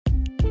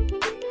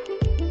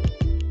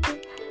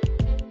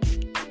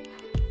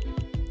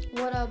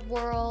up,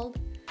 world?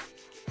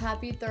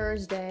 Happy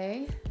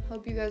Thursday.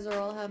 Hope you guys are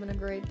all having a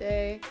great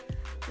day,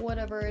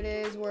 whatever it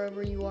is,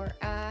 wherever you are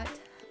at.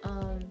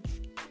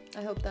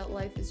 I hope that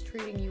life is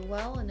treating you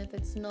well, and if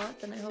it's not,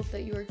 then I hope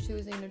that you are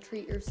choosing to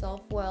treat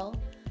yourself well.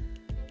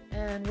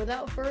 And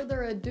without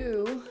further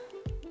ado,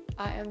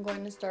 I am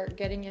going to start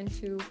getting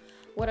into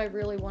what I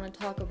really want to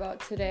talk about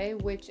today,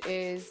 which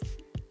is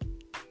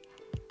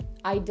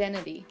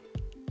identity.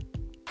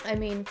 I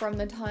mean, from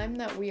the time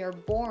that we are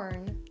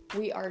born,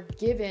 we are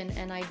given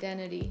an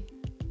identity,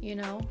 you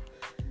know?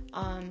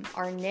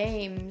 Our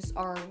names,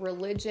 our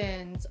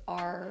religions,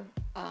 our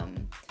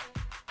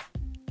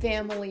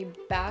family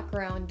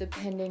background,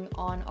 depending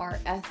on our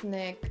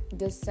ethnic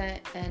descent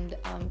and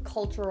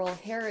cultural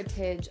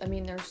heritage. I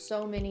mean, there's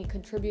so many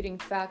contributing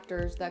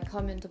factors that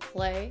come into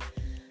play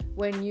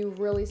when you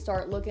really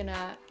start looking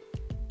at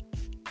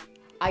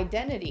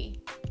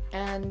identity.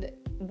 And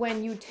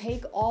when you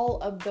take all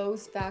of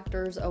those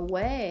factors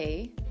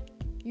away,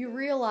 you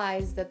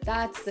realize that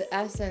that's the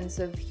essence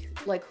of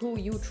like who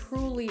you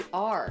truly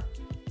are.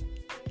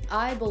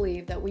 I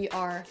believe that we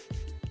are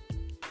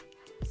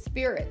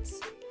spirits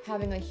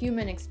having a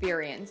human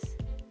experience.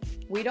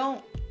 We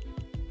don't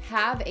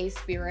have a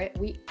spirit,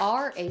 we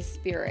are a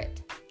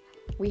spirit.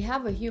 We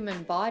have a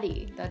human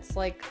body that's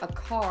like a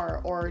car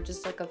or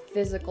just like a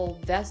physical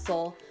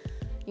vessel,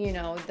 you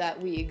know,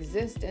 that we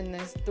exist in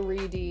this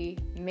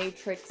 3D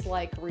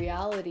matrix-like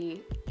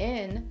reality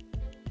in.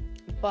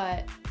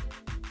 But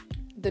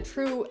the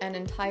true and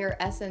entire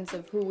essence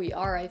of who we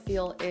are, I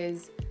feel,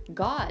 is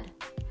God.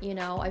 You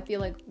know, I feel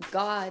like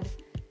God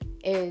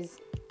is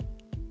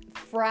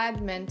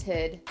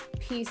fragmented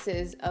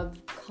pieces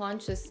of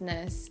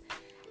consciousness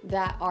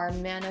that are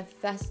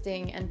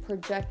manifesting and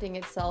projecting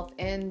itself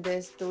in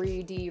this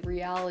 3D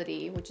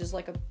reality, which is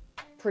like a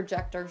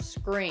projector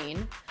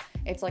screen.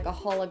 It's like a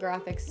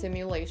holographic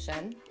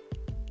simulation.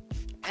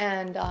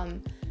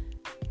 And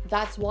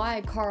that's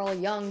why Carl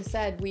Jung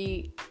said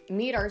we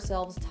meet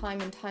ourselves time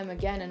and time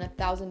again in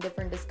 1,000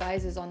 different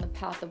disguises on the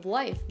path of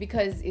life,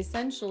 because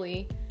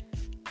essentially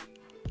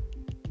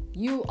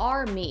you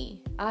are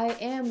me. I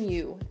am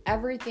you.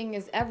 Everything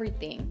is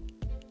everything.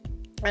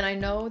 And I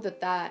know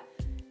that,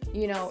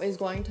 you know, is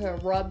going to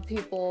rub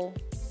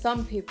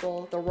some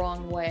people the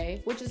wrong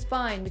way, which is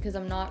fine, because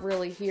I'm not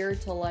really here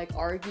to like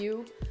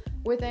argue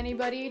with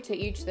anybody, to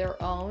each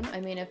their own. I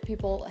mean, if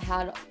people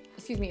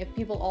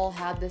all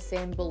had the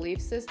same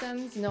belief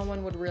systems, no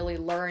one would really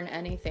learn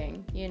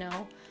anything, you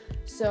know?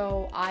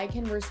 So I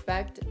can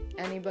respect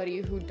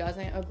anybody who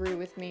doesn't agree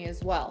with me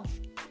as well.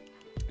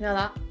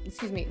 Now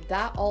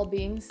that all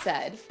being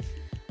said,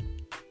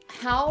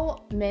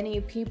 how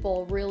many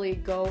people really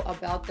go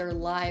about their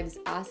lives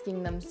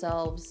asking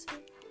themselves,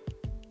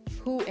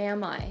 who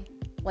am I?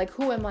 Like,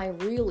 who am I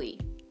really?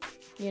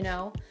 You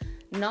know,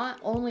 not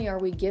only are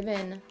we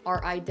given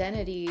our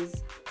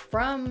identities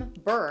from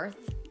birth,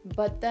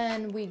 but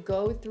then we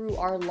go through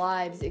our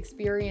lives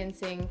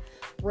experiencing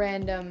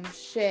random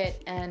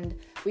shit, and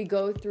we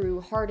go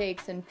through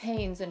heartaches and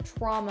pains and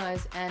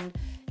traumas and,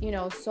 you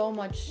know, so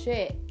much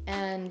shit,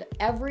 and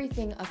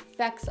everything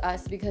affects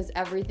us because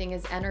everything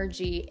is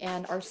energy,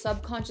 and our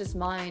subconscious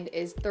mind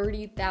is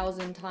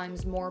 30,000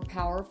 times more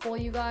powerful,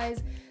 you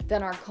guys,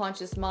 than our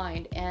conscious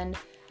mind. And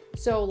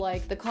so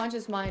like the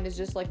conscious mind is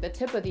just like the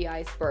tip of the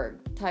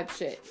iceberg type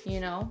shit, you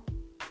know?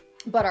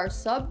 But our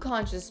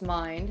subconscious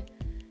mind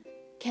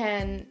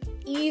can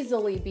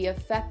easily be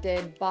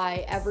affected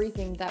by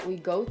everything that we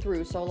go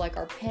through. So like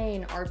our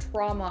pain, our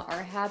trauma,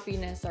 our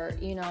happiness, our,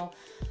 you know,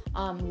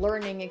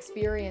 learning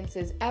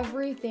experiences,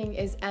 everything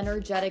is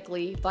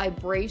energetically,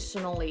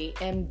 vibrationally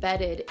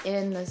embedded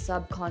in the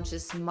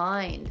subconscious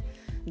mind,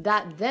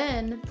 that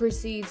then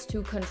proceeds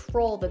to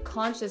control the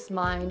conscious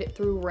mind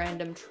through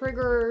random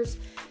triggers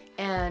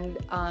and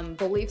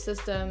belief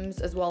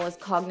systems, as well as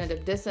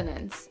cognitive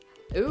dissonance.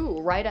 Ooh,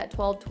 right at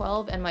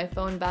 12:12, and my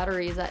phone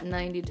battery is at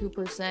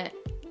 92%.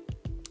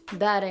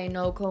 That ain't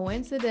no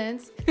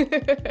coincidence.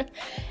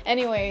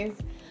 Anyways,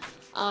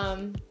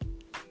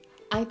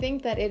 I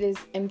think that it is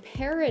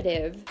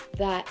imperative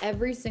that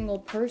every single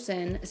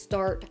person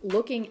start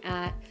looking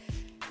at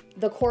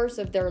the course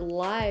of their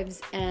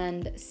lives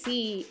and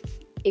see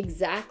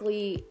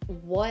exactly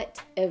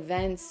what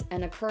events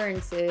and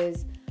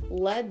occurrences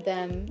led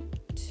them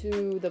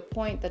to the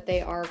point that they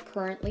are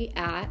currently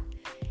at,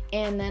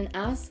 and then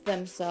ask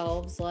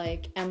themselves,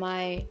 like, am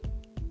I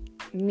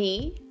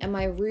me? Am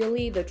I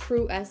really the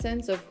true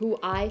essence of who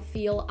I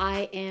feel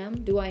I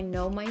am? Do I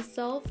know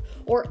myself?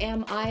 Or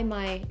am I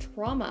my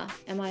trauma?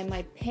 Am I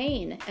my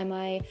pain? Am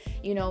I,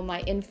 you know, my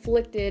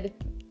inflicted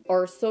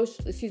or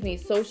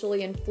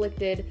socially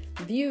inflicted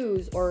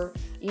views? Or,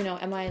 you know,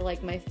 am I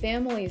like my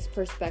family's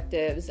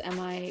perspectives? Am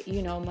I,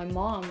 you know, my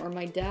mom or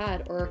my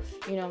dad, or,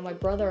 you know, my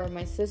brother or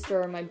my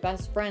sister or my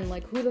best friend?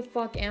 Like, who the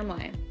fuck am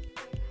I?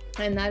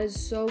 And that is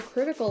so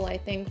critical, I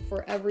think,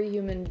 for every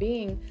human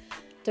being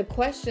to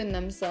question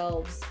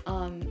themselves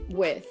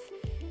with.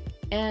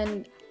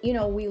 And, you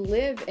know, we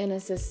live in a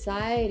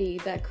society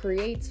that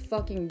creates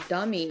fucking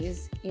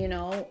dummies, you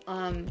know,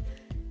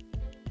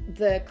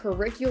 the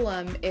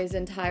curriculum is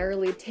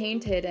entirely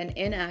tainted and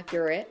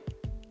inaccurate,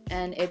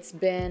 and it's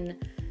been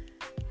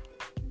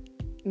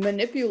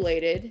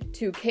manipulated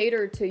to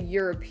cater to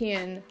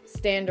European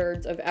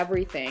standards of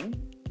everything.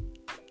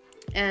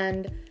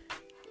 And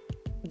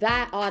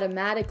that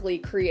automatically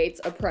creates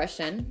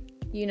oppression,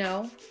 you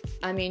know?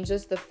 I mean,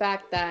 just the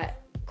fact that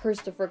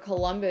Christopher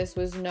Columbus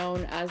was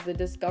known as the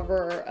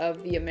discoverer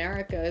of the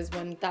Americas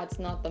when that's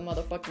not the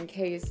motherfucking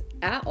case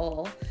at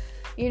all.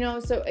 You know,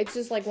 so it's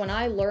just like when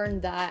I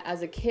learned that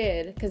as a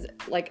kid, because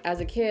like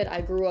as a kid,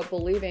 I grew up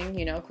believing,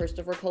 you know,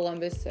 Christopher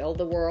Columbus sailed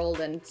the world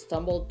and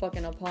stumbled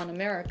fucking upon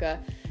America.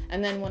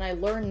 And then when I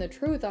learned the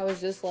truth, I was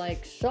just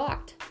like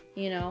shocked,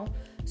 you know?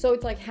 So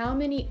it's like how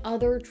many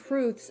other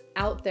truths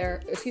out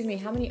there,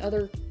 how many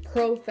other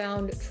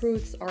profound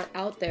truths are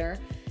out there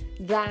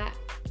that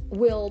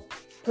will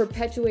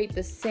perpetuate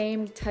the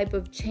same type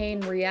of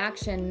chain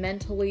reaction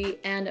mentally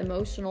and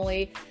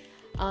emotionally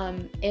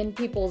in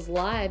people's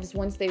lives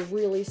once they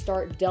really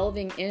start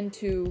delving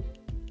into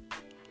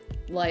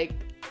like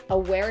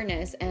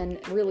awareness and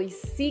really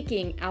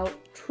seeking out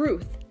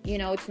truth. You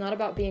know, it's not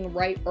about being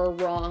right or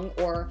wrong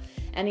or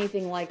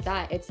anything like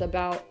that. It's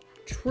about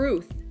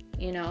truth,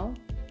 you know?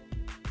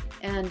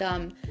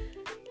 And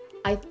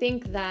I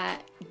think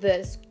that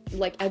this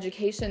like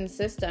education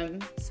system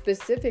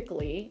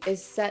specifically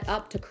is set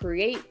up to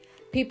create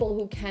people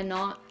who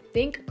cannot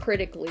think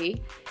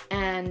critically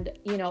and,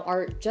 you know,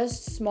 are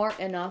just smart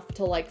enough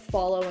to like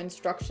follow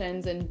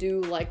instructions and do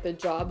like the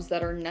jobs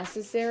that are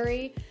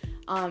necessary,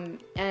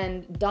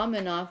 and dumb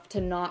enough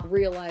to not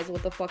realize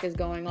what the fuck is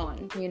going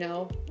on, you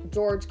know?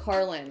 George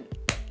Carlin,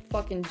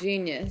 fucking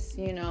genius,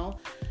 you know?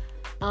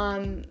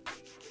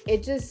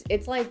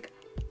 It's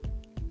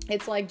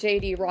like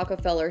J.D.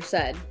 Rockefeller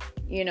said,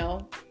 you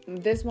know,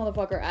 this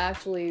motherfucker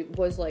actually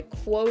was like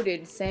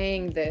quoted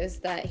saying this,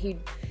 that he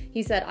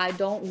said, I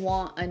don't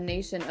want a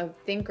nation of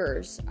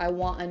thinkers. I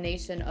want a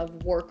nation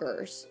of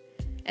workers.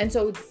 And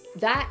so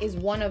that is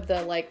one of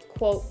the like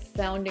quote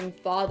founding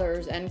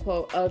fathers end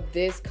quote of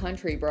this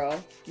country, bro.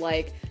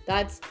 Like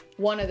that's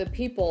one of the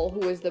people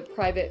who is the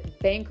private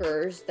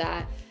bankers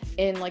that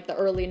in like the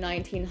early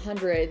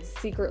 1900s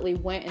secretly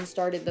went and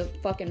started the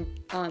fucking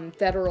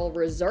Federal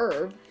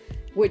Reserve,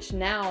 which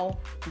now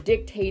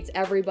dictates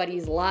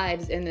everybody's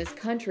lives in this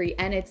country.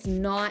 And it's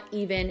not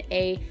even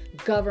a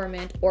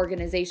government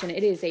organization.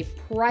 It is a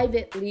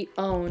privately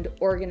owned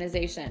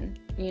organization,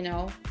 you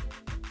know?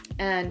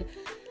 And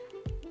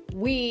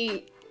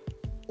we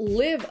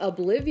live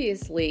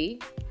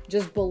obliviously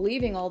just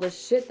believing all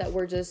this shit that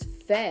we're just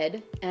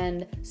fed.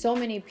 And so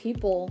many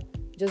people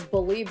just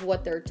believe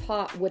what they're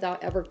taught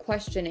without ever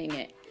questioning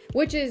it,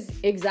 which is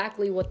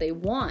exactly what they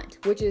want,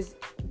 which is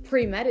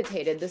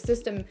premeditated. The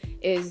system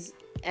is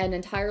an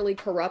entirely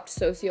corrupt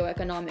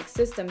socioeconomic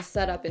system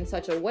set up in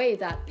such a way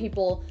that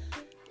people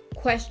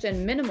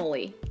question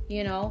minimally,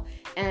 you know,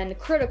 and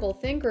critical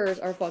thinkers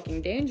are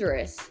fucking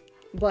dangerous,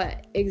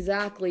 but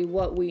exactly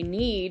what we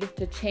need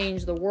to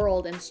change the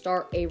world and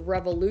start a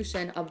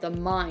revolution of the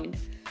mind.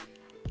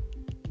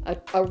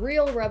 A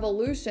real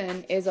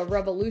revolution is a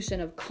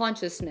revolution of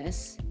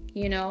consciousness,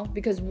 you know,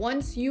 because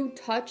once you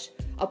touch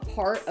a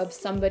part of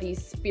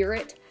somebody's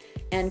spirit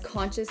and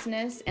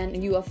consciousness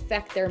and you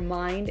affect their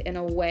mind in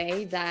a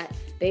way that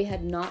they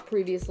had not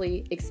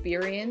previously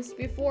experienced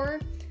before,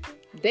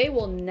 they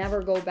will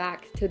never go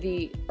back to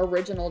the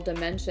original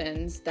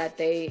dimensions that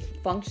they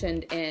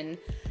functioned in.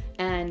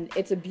 And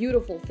it's a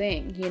beautiful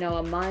thing, you know,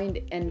 a mind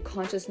and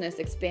consciousness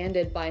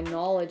expanded by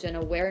knowledge and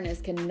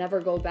awareness can never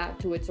go back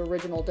to its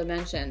original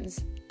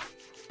dimensions.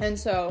 And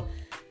so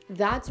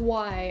that's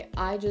why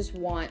I just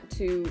want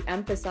to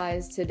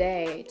emphasize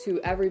today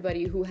to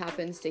everybody who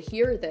happens to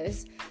hear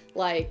this,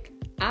 like,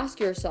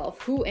 ask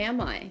yourself, who am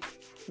I?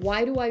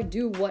 Why do I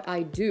do what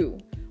I do?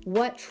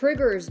 What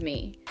triggers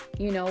me?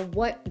 You know,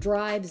 what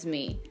drives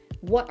me?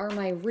 What are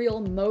my real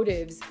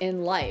motives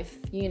in life,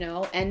 you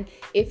know? And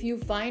if you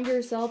find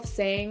yourself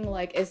saying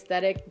like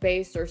aesthetic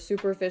based or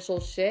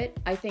superficial shit,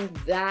 I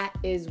think that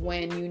is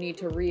when you need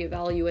to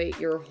reevaluate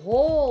your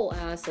whole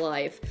ass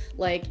life.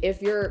 Like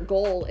if your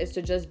goal is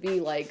to just be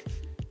like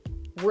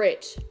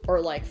rich or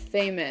like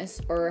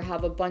famous or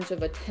have a bunch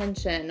of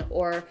attention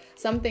or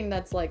something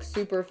that's like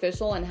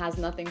superficial and has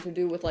nothing to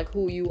do with like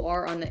who you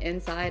are on the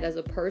inside as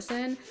a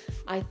person,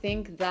 I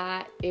think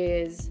that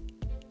is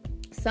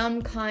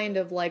some kind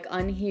of like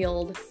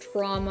unhealed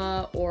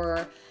trauma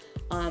or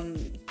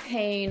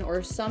pain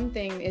or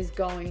something is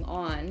going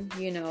on,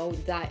 you know,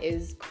 that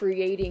is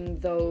creating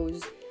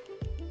those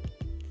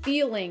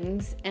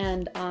feelings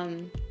and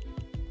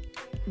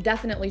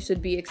definitely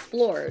should be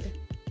explored.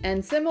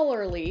 And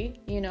similarly,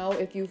 you know,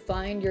 if you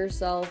find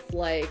yourself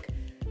like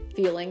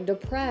feeling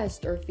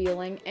depressed or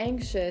feeling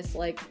anxious,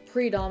 like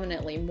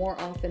predominantly more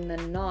often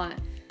than not,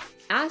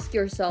 ask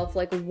yourself,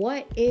 like,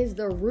 what is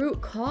the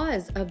root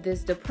cause of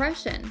this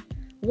depression?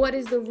 What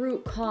is the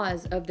root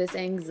cause of this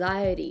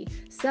anxiety?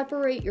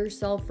 Separate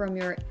yourself from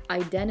your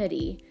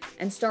identity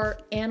and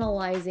start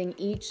analyzing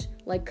each,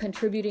 like,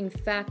 contributing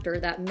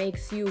factor that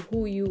makes you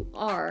who you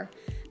are.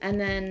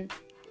 And then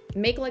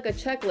make like a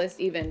checklist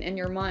even in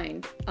your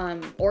mind,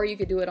 or you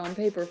could do it on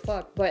paper,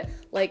 but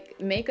like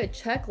make a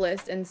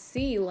checklist and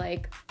see,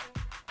 like,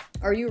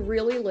 are you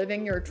really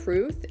living your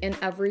truth in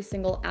every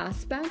single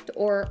aspect,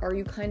 or are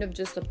you kind of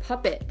just a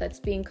puppet that's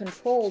being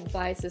controlled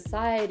by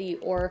society,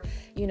 or,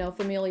 you know,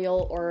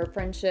 familial or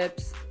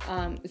friendships,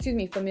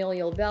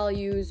 familial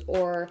values,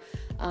 or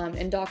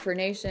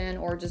indoctrination,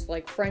 or just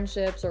like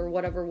friendships, or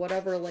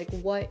whatever, like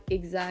what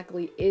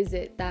exactly is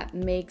it that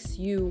makes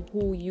you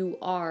who you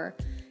are,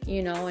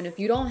 you know? And if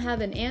you don't have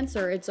an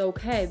answer, it's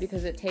okay,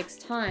 because it takes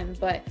time,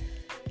 but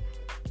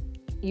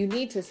you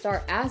need to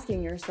start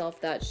asking yourself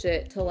that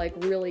shit to like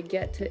really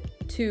get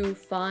to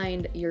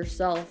find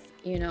yourself,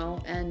 you know,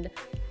 and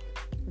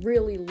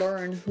really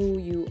learn who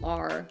you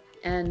are.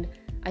 And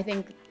I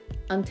think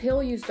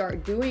until you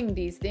start doing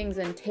these things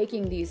and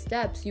taking these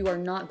steps, you are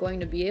not going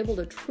to be able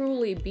to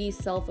truly be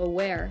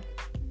self-aware.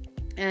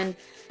 And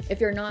if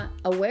you're not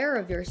aware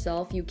of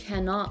yourself, you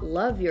cannot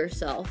love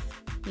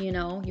yourself, you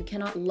know, you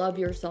cannot love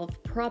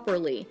yourself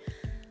properly.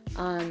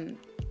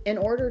 In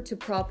order to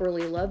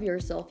properly love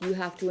yourself, you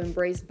have to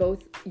embrace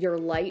both your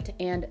light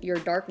and your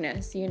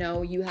darkness. You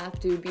know, you have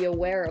to be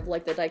aware of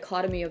like the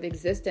dichotomy of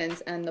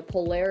existence and the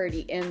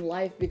polarity in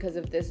life because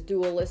of this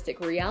dualistic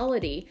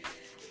reality.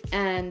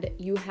 And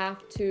you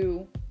have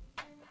to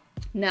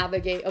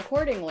navigate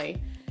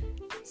accordingly.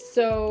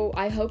 So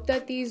I hope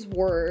that these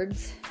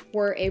words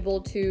were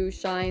able to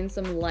shine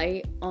some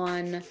light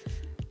on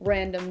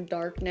random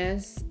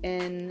darkness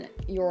in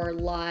your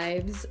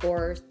lives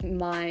or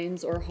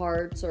minds or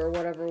hearts or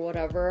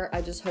whatever.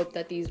 I just hope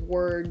that these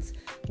words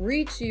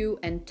reach you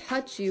and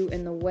touch you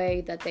in the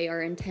way that they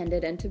are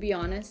intended. And to be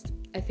honest,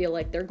 I feel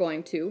like they're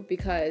going to,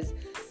 because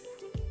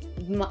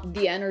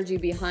the energy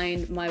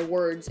behind my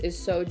words is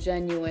so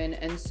genuine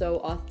and so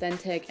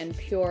authentic and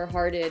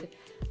pure-hearted.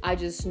 I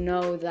just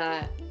know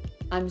that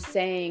I'm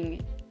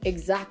saying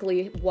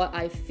exactly what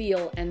I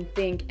feel and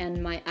think,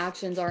 and my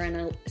actions are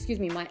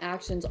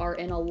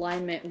in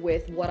alignment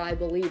with what I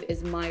believe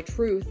is my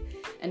truth,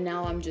 and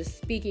now I'm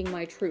just speaking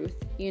my truth,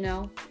 you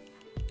know?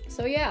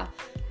 So yeah,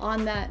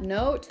 on that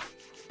note,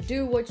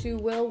 do what you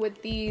will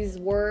with these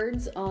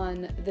words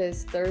on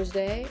this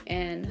Thursday,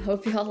 and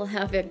hope y'all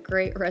have a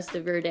great rest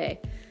of your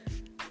day.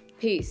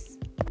 Peace.